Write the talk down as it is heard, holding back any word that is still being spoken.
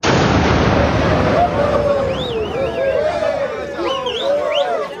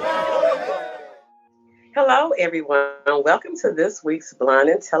everyone. Welcome to this week's Blind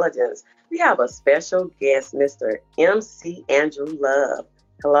Intelligence. We have a special guest, Mr. MC Andrew Love.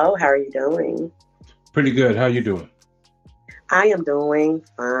 Hello, how are you doing? Pretty good. How you doing? I am doing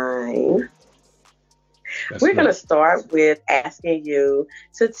fine. That's We're going to good. start with asking you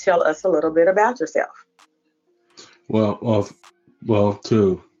to tell us a little bit about yourself. Well, well,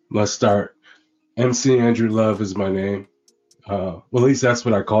 let's start. MC Andrew Love is my name. Well, at least that's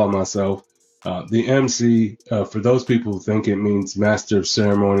what I call myself. The MC, for those people who think it means Master of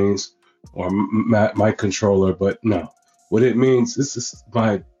Ceremonies or mic controller, but no. What it means, this is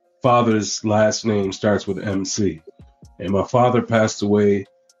my father's last name starts with MC. And my father passed away.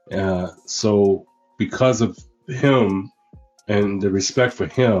 So because of him and the respect for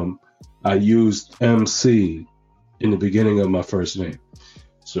him, I used MC in the beginning of my first name.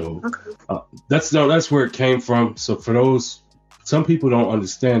 So Okay. that's where it came from. So for those, some people don't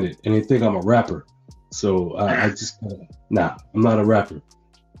understand it and they think I'm a rapper. So I just, nah, I'm not a rapper.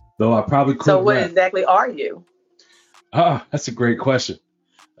 Though I probably So, could what rap. exactly are you? That's a great question.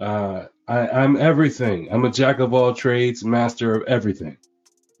 I'm everything. I'm a jack of all trades, master of everything.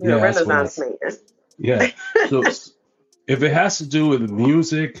 You're Yeah, a that's what Renaissance man. yeah. So if it has to do with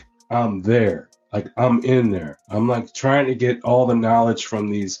music, I'm there. Like I'm in there. I'm like trying to get all the knowledge from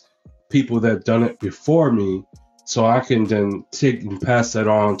these people that have done it before me so I can then take and pass that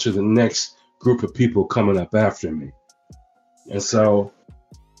on to the next group of people coming up after me. And so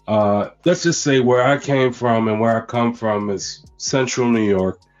let's just say where I came from and where I come from is central New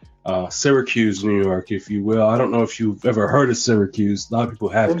York, Syracuse, New York, if you will. I don't know if you've ever heard of Syracuse. A lot of people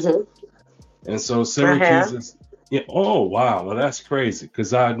haven't. hmm And so I Syracuse have. is, yeah, oh, wow. Well, that's crazy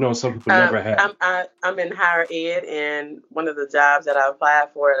because I know some people never have. I'm in higher ed, and one of the jobs that I applied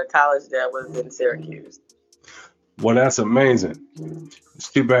for at a college there was in Syracuse. Well, that's amazing.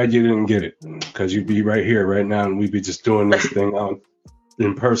 It's too bad you didn't get it because you'd be right here right now and we'd be just doing this thing on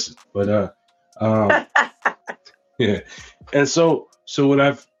in person. But um, yeah. And so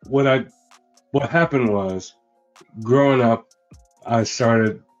what happened was growing up, I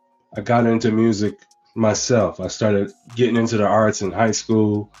got into music myself. I started getting into the arts in high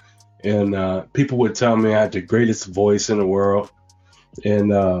school, and people would tell me I had the greatest voice in the world,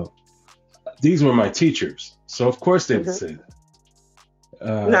 and these were my teachers. So of course they would hmm say that.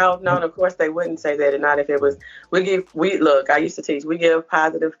 No, and of course they wouldn't say that, and not if it was. We look. I used to teach. We give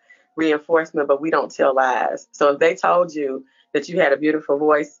positive reinforcement, but we don't tell lies. So if they told you that you had a beautiful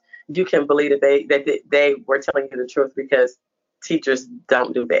voice, you can believe that they were telling you the truth because teachers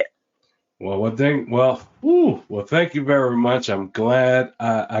don't do that. Thank you very much. I'm glad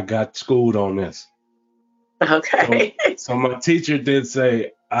I got schooled on this. So, Okay. so my teacher did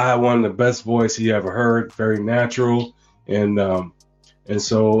say I had one of the best voice he ever heard, very natural, and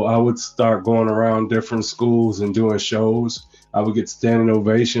so I would start going around different schools and doing shows. I would get standing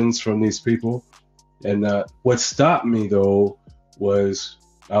ovations from these people, and what stopped me though was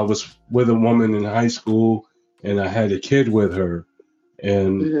I was with a woman in high school, and I had a kid with her,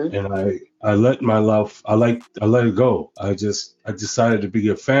 and hmm and I let my love I let it go. I decided to be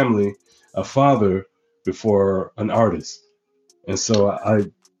a family, a father before an artist. And so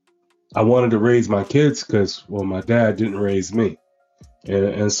I wanted to raise my kids because well my dad didn't raise me.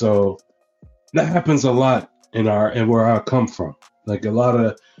 And so that happens a lot in our and where I come from. Like a lot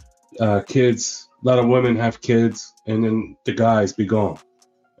of a lot of women have kids and then the guys be gone.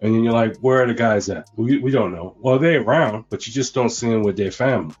 And then you're like, where are the guys at? We don't know. Well, they're around, but you just don't see them with their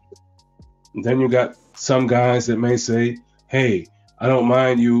family. And then you got some guys that may say, "Hey, I don't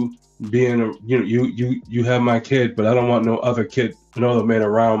mind you being, you have my kid, but I don't want no other man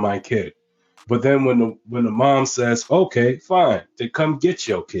around my kid." But then when the mom says, "Okay, fine, then come get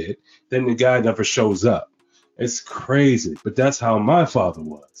your kid," then the guy never shows up. It's crazy, but that's how my father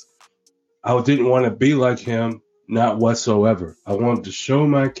was. I didn't want to be like him, not whatsoever. I wanted to show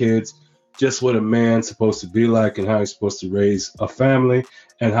my kids just what a man's supposed to be like and how he's supposed to raise a family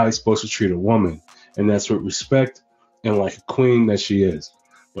and how he's supposed to treat a woman. And that's with respect and like a queen that she is.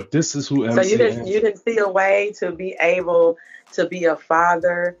 But this is who So you MC didn't is. you didn't see a way to be able to be a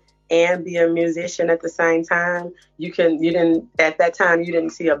father and be a musician at the same time. You didn't at that time you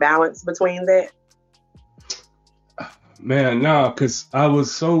didn't see a balance between that. Man, no, because I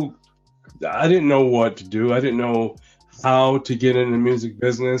didn't know what to do. I didn't know how to get in the music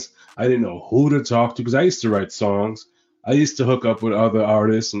business. I didn't know who to talk to because I used to write songs. I used to hook up with other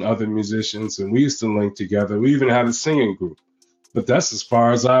artists and other musicians, and we used to link together. We even had a singing group. But that's as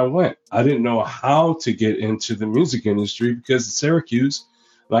far as I went. I didn't know how to get into the music industry because in Syracuse,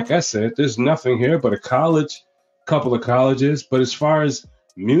 like I said, there's nothing here but a college, couple of colleges. But as far as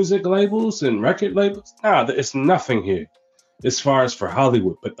music labels and record labels. Nah, it's nothing here as far as for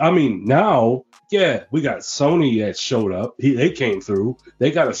Hollywood. But I mean, now, yeah, we got Sony that showed up. They came through. They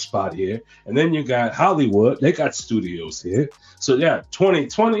got a spot here. And then you got Hollywood. They got studios here. So yeah,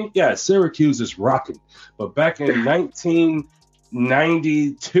 2020, yeah, Syracuse is rocking. But back in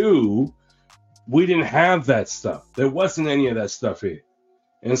 1992, we didn't have that stuff. There wasn't any of that stuff here.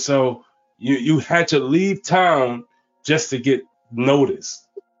 And so you had to leave town just to get noticed.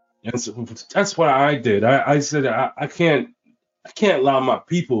 And so that's what I did. I said I can't allow my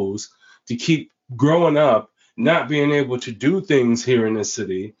peoples to keep growing up not being able to do things here in the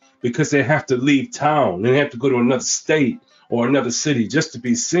city because they have to leave town and they have to go to another state or another city just to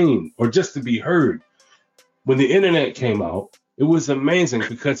be seen or just to be heard. When the internet came out, it was amazing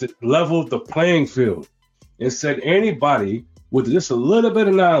because it leveled the playing field and said anybody with just a little bit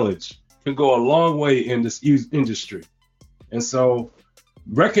of knowledge can go a long way in this industry. And so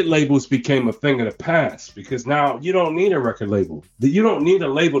record labels became a thing of the past because now you don't need a record label. You don't need a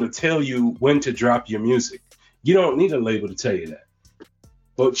label to tell you when to drop your music. You don't need a label to tell you that.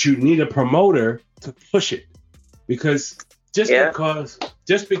 But you need a promoter to push it. Because just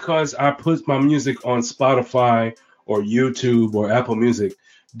because I put my music on Spotify or YouTube or Apple Music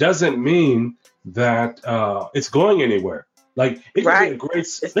doesn't mean that it's going anywhere. Like it could be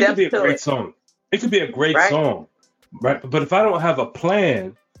a great song. It could be a great song. Right. But if I don't have a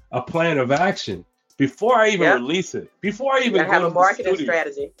plan of action before I even release it, before I even have a marketing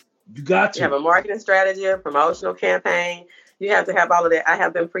strategy. You got to have a marketing strategy, a promotional campaign. You have to have all of that. I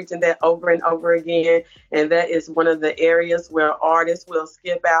have been preaching that over and over again. And that is one of the areas where artists will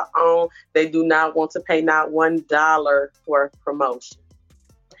skip out on. They do not want to pay not $1 for promotion.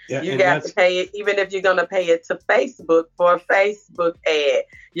 Yeah, you got to pay it, even if you're going to pay it to Facebook for a Facebook ad.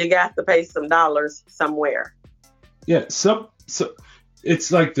 You got to pay some dollars somewhere. Yeah, so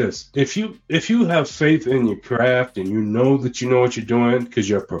it's like this. If you have faith in your craft and you know that you know what you're doing because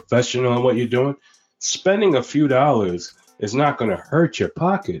you're a professional in what you're doing, spending a few dollars is not going to hurt your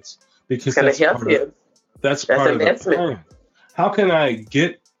pockets because that's part of the plan. How can I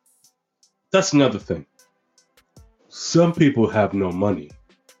get? That's another thing. Some people have no money.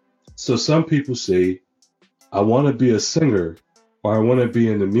 So some people say, I want to be a singer or I want to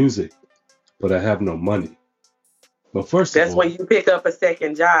be in the music, but I have no money. But that's when you pick up a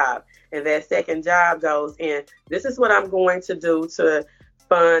second job and that second job goes in. This is what I'm going to do to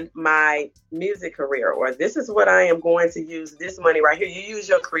fund my music career, or this is what I am going to use this money right here. You use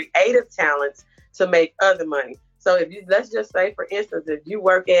your creative talents to make other money. So if you, let's just say, for instance, if you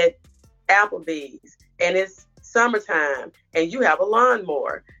work at Applebee's and it's summertime and you have a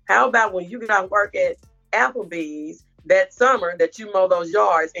lawnmower, how about when you got to work at Applebee's that summer that you mow those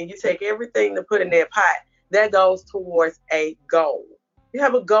yards and you take everything to put in that pot that goes towards a goal. You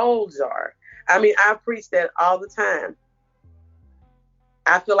have a goal jar. I mean, I preach that all the time.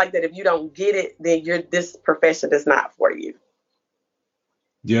 I feel like that if you don't get it, then this profession is not for you.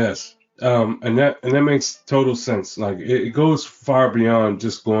 Yes. And that makes total sense. Like it goes far beyond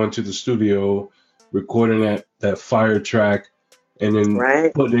just going to the studio, recording that fire track, and then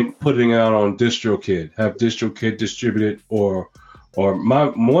putting it out on DistroKid. Have DistroKid distribute it, or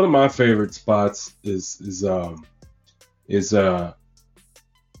one of my favorite spots is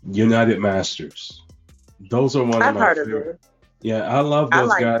United Masters. Those are one of my favorite. Yeah, I love those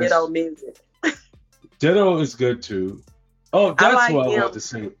guys. I like Ditto music. Ditto is good too. Oh, that's what I want to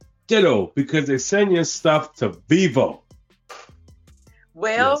say. Ditto, because they send your stuff to Vevo.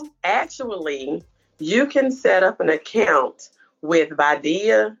 Well, actually, you can set up an account with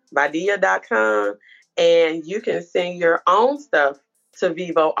Vidia.com, and you can send your own stuff to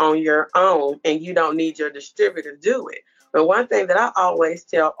Vevo on your own, and you don't need your distributor to do it. But one thing that I always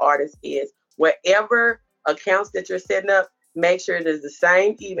tell artists is whatever accounts that you're setting up, make sure it is the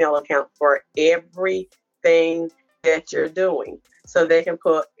same email account for everything that you're doing so they can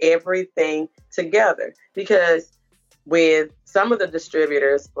put everything together. Because with some of the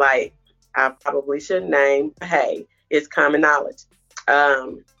distributors, like I probably should name, hey, it's common knowledge.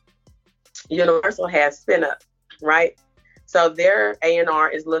 Universal has SpinUp, right? So their A&R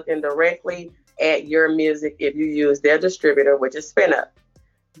is looking directly at your music if you use their distributor, which is SpinUp.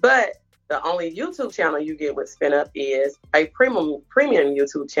 But the only YouTube channel you get with SpinUp is a premium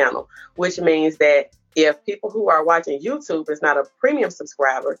YouTube channel, which means that if people who are watching YouTube is not a premium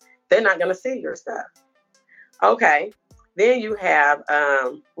subscriber, they're not going to see your stuff. Okay. Then you have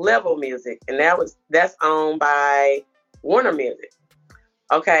Level Music, and that's owned by Warner Music.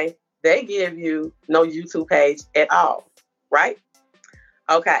 Okay. They give you no YouTube page at all, right?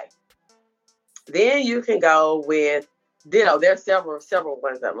 Okay. Then you can go with Ditto, there's several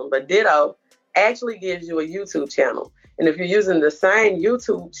ones of them, but Ditto actually gives you a YouTube channel. And if you're using the same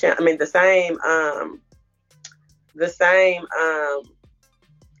YouTube channel, I mean the same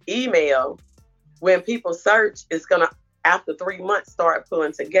email, when people search, it's gonna after 3 months start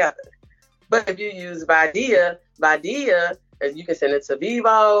pulling together. But if you use Vidia, you can send it to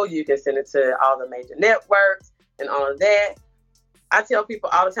Vivo, you can send it to all the major networks and all of that. I tell people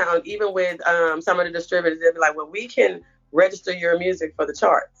all the time, even with some of the distributors, they'll be like, well, we can register your music for the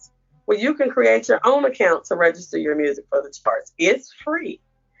charts. Well, you can create your own account to register your music for the charts. It's free.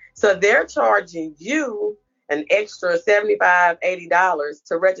 So they're charging you an extra $75, $80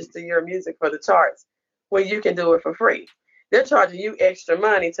 to register your music for the charts when you can do it for free. They're charging you extra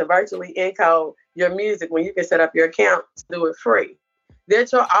money to virtually encode your music when you can set up your account to do it free.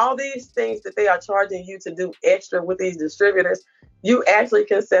 All these things that they are charging you to do extra with these distributors, you actually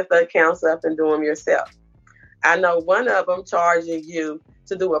can set the accounts up and do them yourself. I know one of them charging you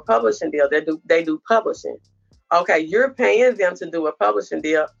to do a publishing deal. They do publishing. Okay, you're paying them to do a publishing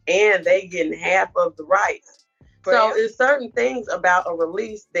deal and they getting half of the rights. So there's certain things about a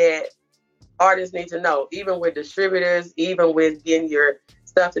release that artists need to know, even with distributors, even with getting your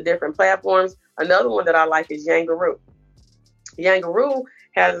stuff to different platforms. Another one that I like is Yangaroo. Yangaroo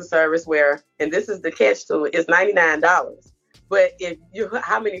has a service where, and this is the catch to it, it's $99. But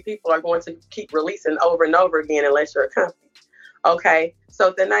how many people are going to keep releasing over and over again unless you're a company? Okay, so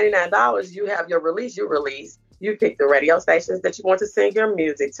at the $99, you have your release, you release. You pick the radio stations that you want to send your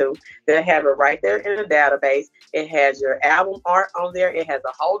music to. They'll have it right there in the database. It has your album art on there. It has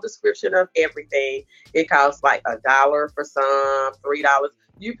a whole description of everything. It costs like $1 for some, $3.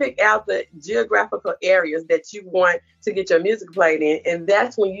 You pick out the geographical areas that you want to get your music played in, and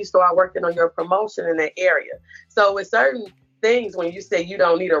that's when you start working on your promotion in that area. So with certain things, when you say you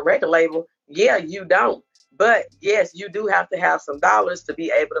don't need a record label, yeah, you don't. But yes, you do have to have some dollars to be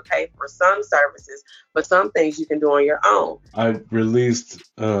able to pay for some services, but some things you can do on your own. I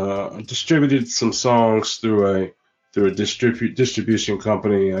distributed some songs through a distribution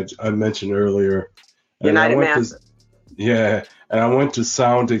company I mentioned earlier. United Master. Yeah, and I went to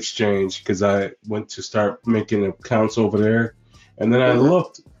Sound Exchange because I went to start making accounts over there, and then I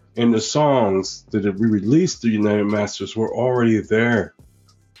looked, and the songs that we released through United Masters were already there.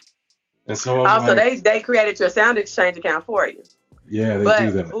 And so they created your Sound Exchange account for you. Yeah, they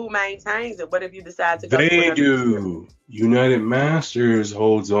do that. But who maintains it? What if you decide to go? They do. United Masters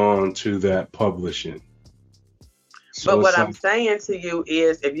holds on to that publishing. So but what I'm saying to you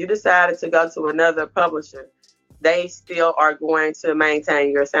is, if you decided to go to another publisher, they still are going to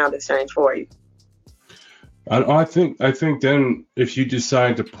maintain your Sound Exchange for you. I think then if you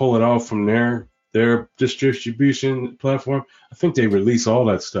decide to pull it off from their distribution platform, I think they release all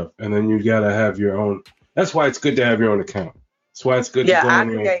that stuff, and then you gotta have your own. That's why it's good to have your own account. That's why it's good to go in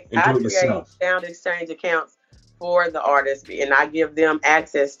and do it yourself. Sound Exchange accounts for the artists, and I give them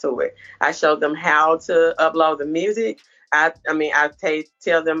access to it. I show them how to upload the music. I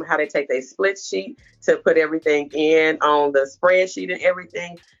tell them how to take their split sheet to put everything in on the spreadsheet and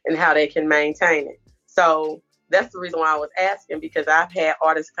everything, and how they can maintain it. So that's the reason why I was asking, because I've had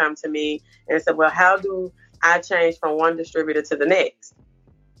artists come to me and say, well, how do I change from one distributor to the next?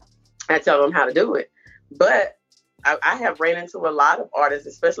 I tell them how to do it. But I have ran into a lot of artists,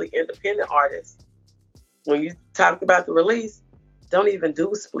 especially independent artists, when you talk about the release, don't even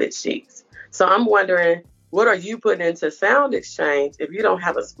do split sheets. So I'm wondering, what are you putting into Sound Exchange if you don't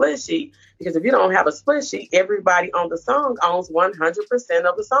have a split sheet? Because if you don't have a split sheet, everybody on the song owns 100%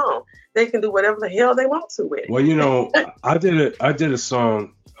 of the song. They can do whatever the hell they want to with it. Well, I did a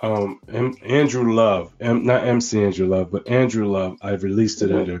song, Andrew Love, not MC Andrew Love, but Andrew Love. I released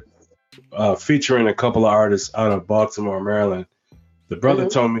it under featuring a couple of artists out of Baltimore, Maryland. The brother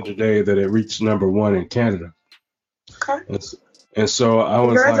told me today that it reached #1 in Canada. Okay. And so I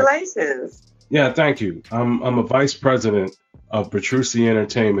was congratulations. Yeah, thank you. I'm a vice president of Petrucci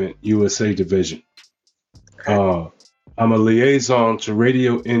Entertainment USA division. Okay. I'm a liaison to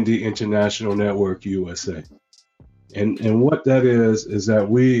Radio Indie International Network USA. And what that is that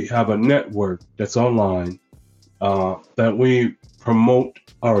we have a network that's online that we promote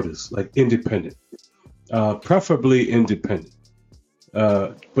artists, like independent, preferably independent.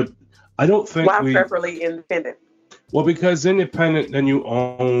 But I don't think Why preferably independent? Well, because independent, then you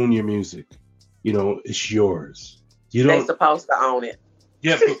own your music. It's yours. They're supposed to own it.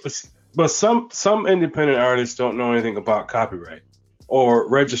 Yeah, but some independent artists don't know anything about copyright or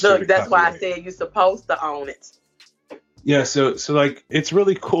registered. Look, that's why I said you're supposed to own it. Yeah, so like it's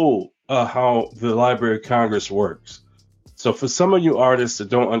really cool how the Library of Congress works. So for some of you artists that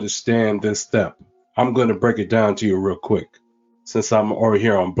don't understand this step, I'm going to break it down to you real quick, since I'm already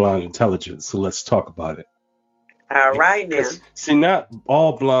here on Blonde Intelligence. So let's talk about it. All right now. See, not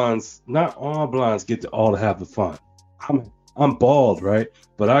all blondes get to all have the fun. I'm bald, right?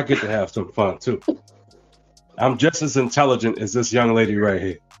 But I get to have some fun too. I'm just as intelligent as this young lady right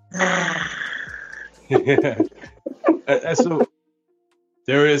here. And so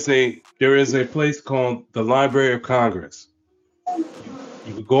there is a place called the Library of Congress.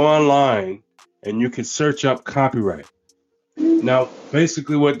 You can go online and you can search up copyright. Now,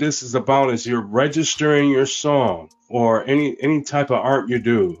 basically what this is about is you're registering your song or any type of art you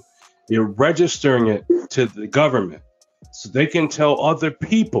do. You're registering it to the government so they can tell other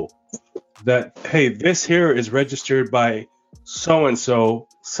people that, hey, this here is registered by so-and-so,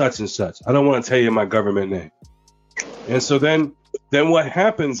 such and such. I don't want to tell you my government name. And so then what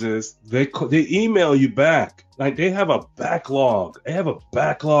happens is they email you back. Like they have a backlog. They have a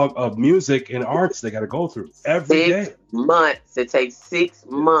backlog of music and arts they got to go through every day. 6 months. It takes 6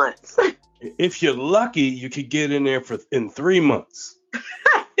 months. If you're lucky, you could get in there in 3 months.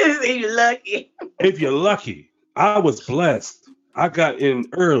 If you're lucky. If you're lucky. I was blessed. I got in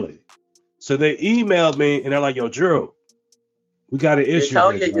early. So they emailed me and they're like, yo, Drew, we got an issue.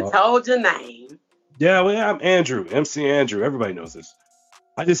 You told your name. Yeah, well, I'm Andrew, MC Andrew. Everybody knows this.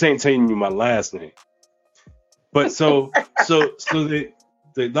 I just ain't telling you my last name. But so the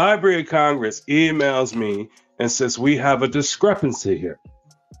Library of Congress emails me and says, we have a discrepancy here.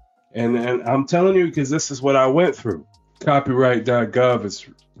 And I'm telling you because this is what I went through. Copyright.gov is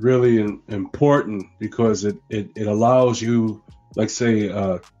really important because it allows you, like say,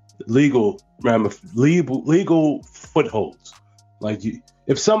 legal footholds. Like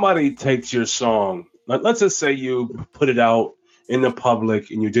if somebody takes your song, let's just say you put it out in the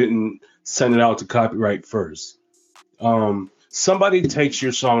public and you didn't send it out to copyright first. Somebody takes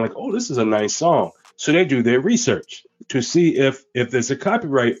your song like, oh, this is a nice song. So they do their research to see if there's a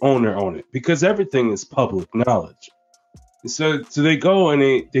copyright owner on it, because everything is public knowledge. And so they go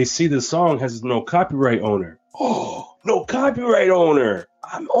and they see the song has no copyright owner. Oh, no copyright owner.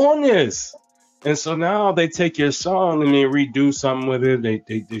 I'm on this. And so now they take your song and they redo something with it.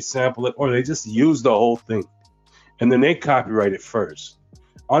 They sample it, or they just use the whole thing. And then they copyright it first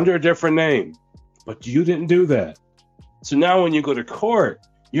under a different name. But you didn't do that. So now when you go to court,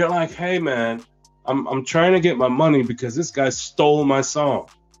 you're like, hey, man, I'm trying to get my money because this guy stole my song.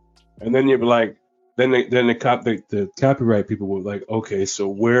 And then you're like, the copyright people were like, okay, so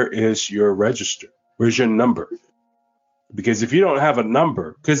where is your register? Where's your number? Because if you don't have a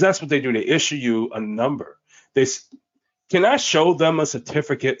number, because that's what they do, they issue you a number. Can I show them a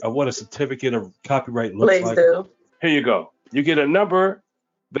certificate of what a certificate of copyright looks like? Please do. Here you go. You get a number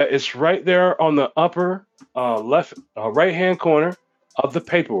that is right there on the upper left right-hand corner of the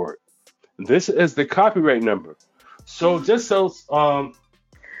paperwork. This is the copyright number. So just so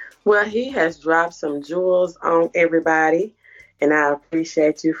well, he has dropped some jewels on everybody, and I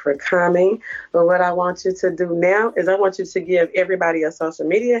appreciate you for coming. But what I want you to do now is I want you to give everybody your social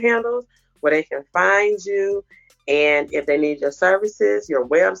media handles where they can find you, and if they need your services, your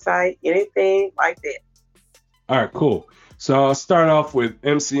website, anything like that. All right, cool. So I'll start off with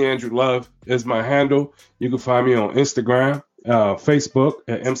MC Andrew Love is my handle. You can find me on Instagram, Facebook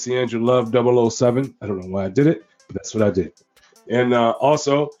at MC Andrew Love 007. I don't know why I did it, but that's what I did. And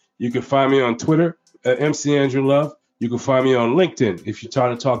also, you can find me on Twitter at MC Andrew Love. You can find me on LinkedIn if you're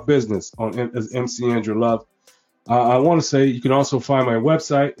trying to talk business as MC Andrew Love. I want to say you can also find my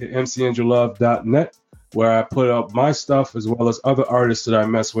website at mcandrewlove.net, where I put up my stuff as well as other artists that I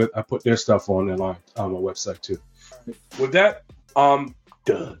mess with. I put their stuff on my website too. With that,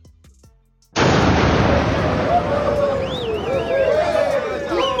 done.